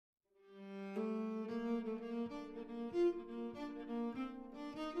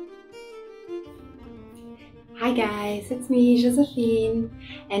Hi guys, it's me, Josephine,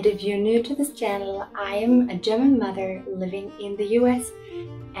 and if you're new to this channel, I am a German mother living in the US,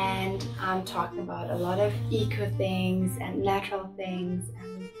 and I'm talking about a lot of eco things and natural things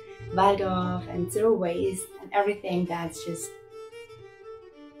and Waldorf and zero waste and everything that's just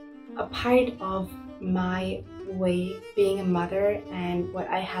a part of my way being a mother and what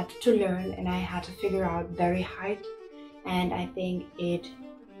I had to learn and I had to figure out very hard. And I think it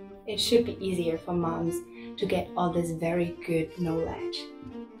should be easier for moms to get all this very good knowledge,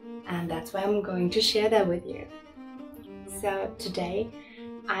 and that's why I'm going to share that with you. So today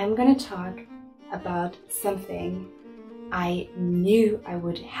I'm gonna talk about something I knew I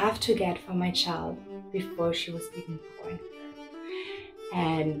would have to get for my child before she was even born.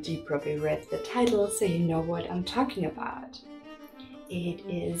 And you probably read the title, so you know what I'm talking about. It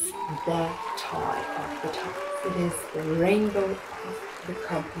is the toy of the toys. It is the rainbow of the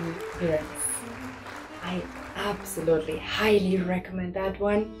company Grimm. I absolutely highly recommend that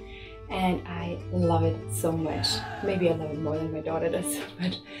one, and I love it so much. Maybe I love it more than my daughter does,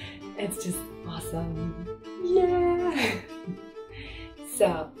 but it's just awesome. Yeah!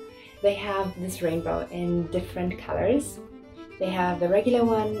 So they have this rainbow in different colors. They have the regular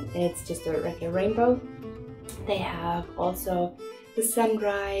one, it's just a regular rainbow. They have also the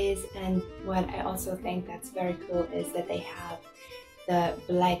sunrise, and what I also think that's very cool is that they have the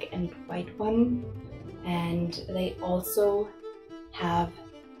black and white one, and they also have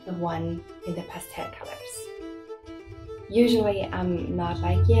the one in the pastel colors. Usually I'm not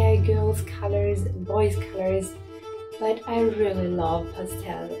like, yeah, girls colors, boys colors, but I really love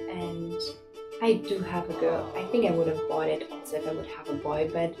pastel, and I do have a girl. I think I would have bought it also if I would have a boy,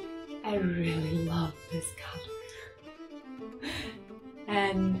 but I really love this color.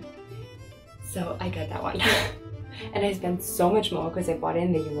 And so I got that one. And I spent so much more because I bought it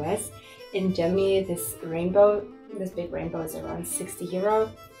in the US. In Germany, this big rainbow is around 60 euro.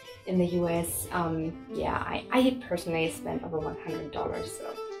 In the US, yeah, I personally spent over $100,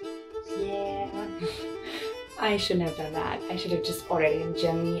 so yeah. I shouldn't have done that. I should have just ordered it in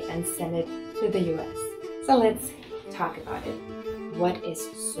Germany and sent it to the US. So let's talk about it. What is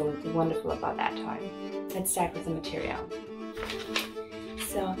so wonderful about that toy? Let's start with the material.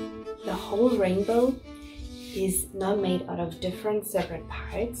 So the whole rainbow is not made out of different separate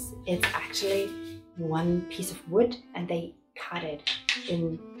parts. It's actually one piece of wood, and they cut it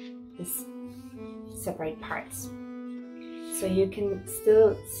in this separate parts. So you can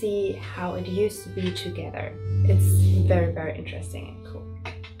still see how it used to be together. It's very, very interesting and cool.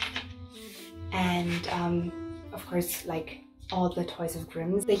 And of course, like all the toys of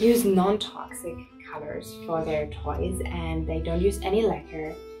Grimm, they use non-toxic colors for their toys, and they don't use any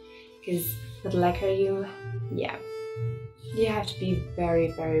lacquer, because with lacquer you have to be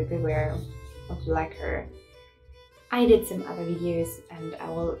very, very beware of lacquer. I did some other videos and I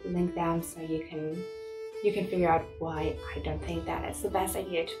will link them so you can figure out why I don't think that it's the best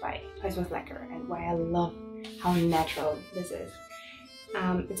idea to buy toys with lacquer, and why I love how natural this is.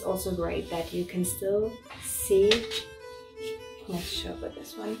 It's also great that you can still see, let's show with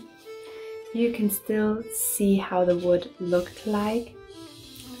this one, you can still see how the wood looked like,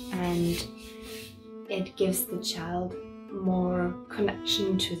 and it gives the child more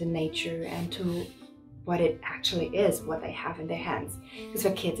connection to the nature and to what it actually is, what they have in their hands. Because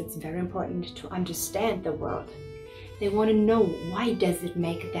for kids it's very important to understand the world. They want to know, why does it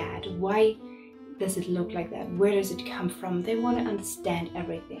make that? Why does it look like that? Where does it come from? They want to understand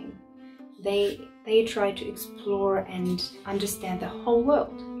everything. They try to explore and understand the whole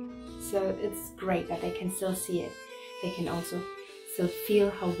world. So it's great that they can still see it. They can also still feel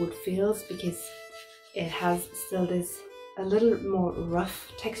how wood feels, because it has still this a little more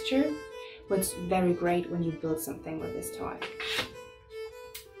rough texture, which is very great when you build something with this toy.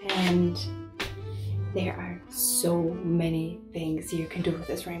 And there are so many things you can do with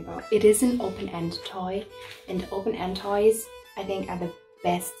this rainbow. It is an open-end toy, and open-end toys I think are the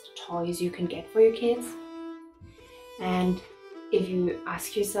best toys you can get for your kids. And if you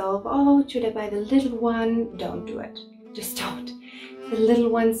ask yourself, oh, should I buy the little one? Don't do it. Just don't. The little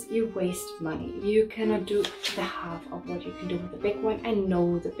ones, you waste money. You cannot do the half of what you can do with the big one. I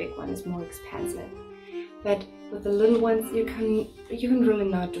know the big one is more expensive, but with the little ones you can really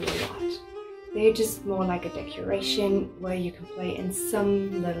not do a lot. They're just more like a decoration where you can play in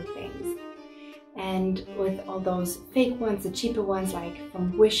some little things. And with all those fake ones, the cheaper ones like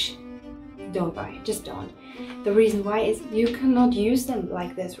from Wish, don't buy, just don't. The reason why is you cannot use them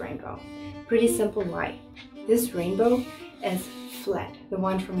like this rainbow. Pretty simple why. This rainbow is flat. The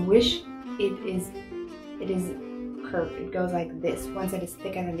one from Wish, it is curve. It goes like this. One side is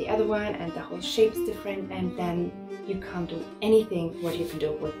thicker than the other one, and the whole shape is different, and then you can't do anything what you can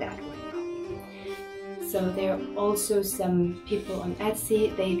do with that rainbow. So there are also some people on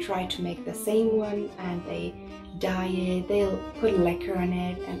Etsy, they try to make the same one, and they dye it, they'll put lacquer on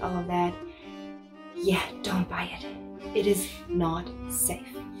it and all of that. Yeah, don't buy it. It is not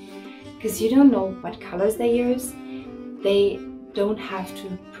safe. Because you don't know what colors they use. They don't have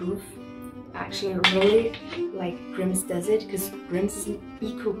to prove actually really like Grimm's does it, because Grimm's is an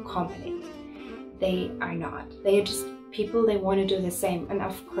eco company. They are not. They are just people, they want to do the same. And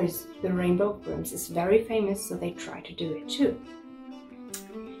of course the rainbow of Grimm's is very famous, so they try to do it too.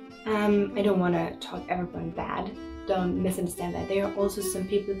 I don't want to talk everyone bad, don't misunderstand that. There are also some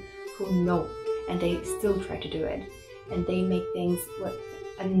people who know and they still try to do it, and they make things with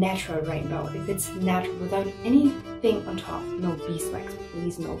a natural rainbow. If it's natural without anything on top, no beeswax,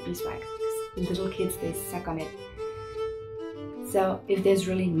 please, no beeswax. Little kids, they suck on it. So if there's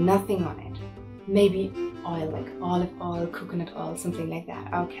really nothing on it, maybe oil, like olive oil, coconut oil, something like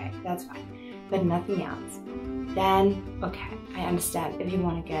that, okay, that's fine, but nothing else, then okay, I understand if you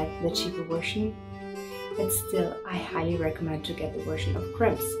want to get the cheaper version, but still I highly recommend to get the version of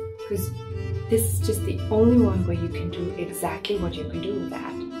Grimm's, because this is just the only one where you can do exactly what you can do with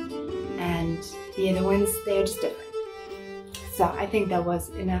that, and the other ones, they're just different. So I think that was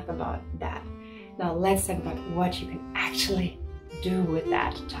enough about that. Now let's talk about what you can actually do with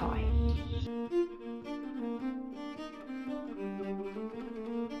that toy.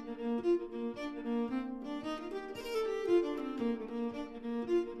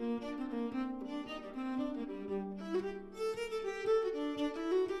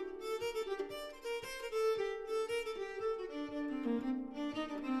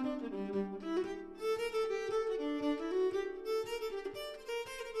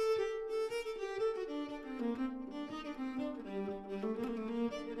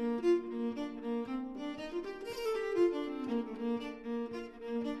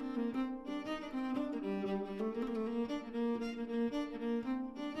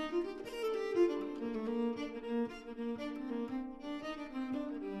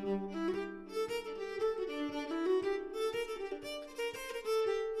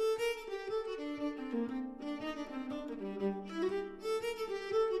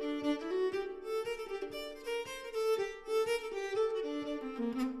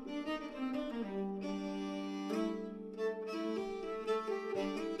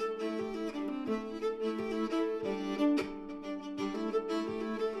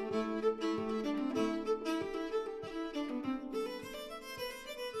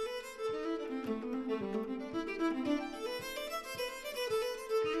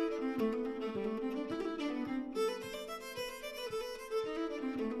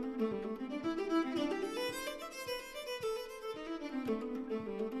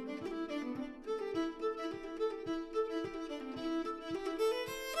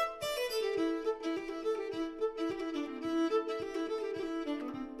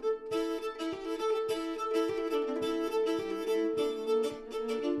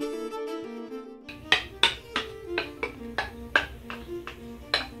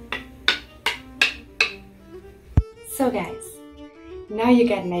 So guys, now you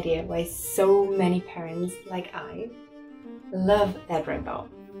get an idea why so many parents like I love that rainbow.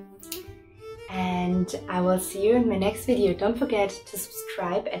 And I will see you in my next video. Don't forget to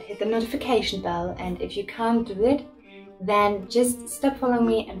subscribe and hit the notification bell, and if you can't do it, then just stop following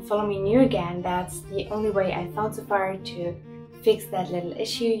me and follow me new again. That's the only way I found so far to fix that little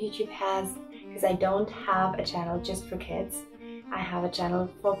issue YouTube has, because I don't have a channel just for kids. I have a channel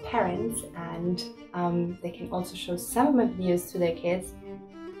for parents, and they can also show some of my videos to their kids,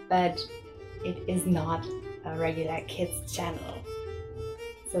 but it is not a regular kids channel.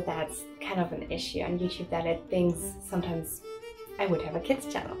 So that's kind of an issue on YouTube, that it thinks sometimes I would have a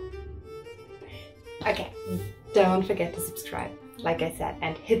kids channel. Okay, don't forget to subscribe, like I said,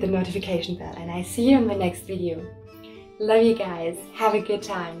 and hit the notification bell, and I see you in my next video. Love you guys, have a good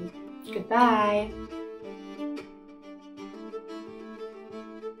time. Goodbye.